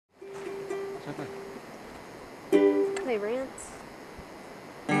Play Rants.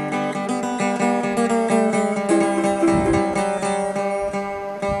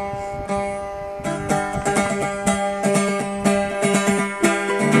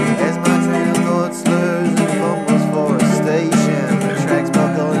 As my train of thought slurs and fumbles for a station, the tracks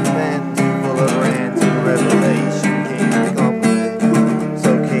buckle and bend, full of rant and revelation. Keen to compliment,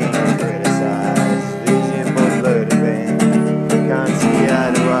 so keen to criticize, vision but blurred to bend. Can't see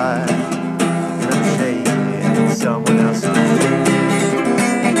eye to eye, and I'm shaking in someone else's dream.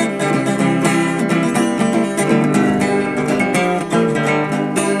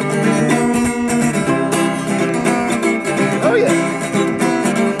 Oh yeah.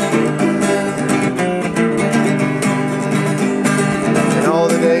 And all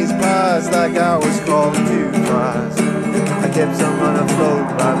the days passed like I was calling too fast. I kept someone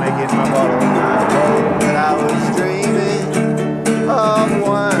afloat by making my bottle my boat. But I was dreaming of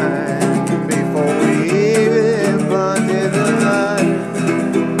wine before we even planted the line.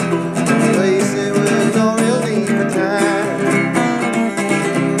 Placing with no real need for time.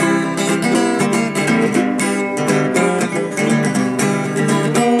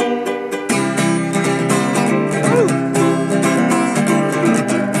 Woo!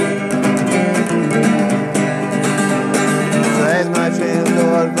 As my train of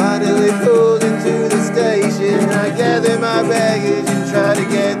thought finally pulled into the station, I gathered my baggage and tried to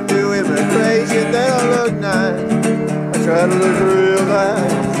get through immigration. They don't look nice, I try to look real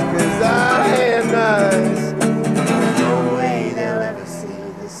nice, 'cause I am nice. There's no way they'll ever see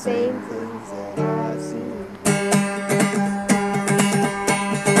the same things that I've seen.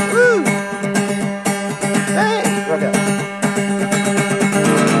 Woo! Hey! Rock out.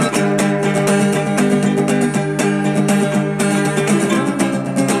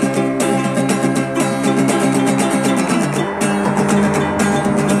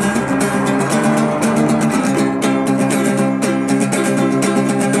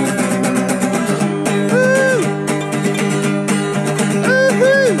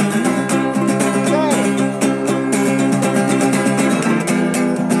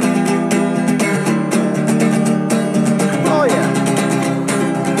 Oh yeah.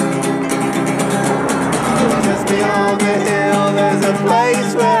 Just beyond the hill, there's a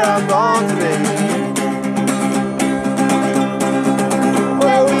place where I'm born to be,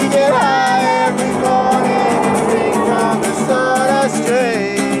 where we get high every morning and drink from the sawdust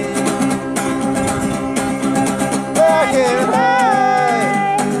stream. Where I can hide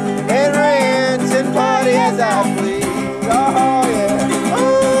and rant and party as I please. Oh yeah.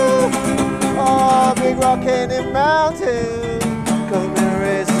 Oh, big rock and mountain, come and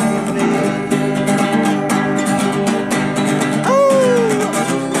rescue me. Oh.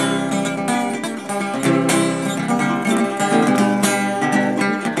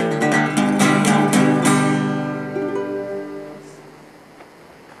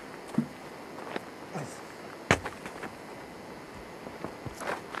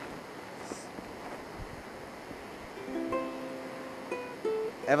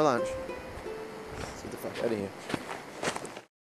 Avalanche. Let's get the fuck out of here.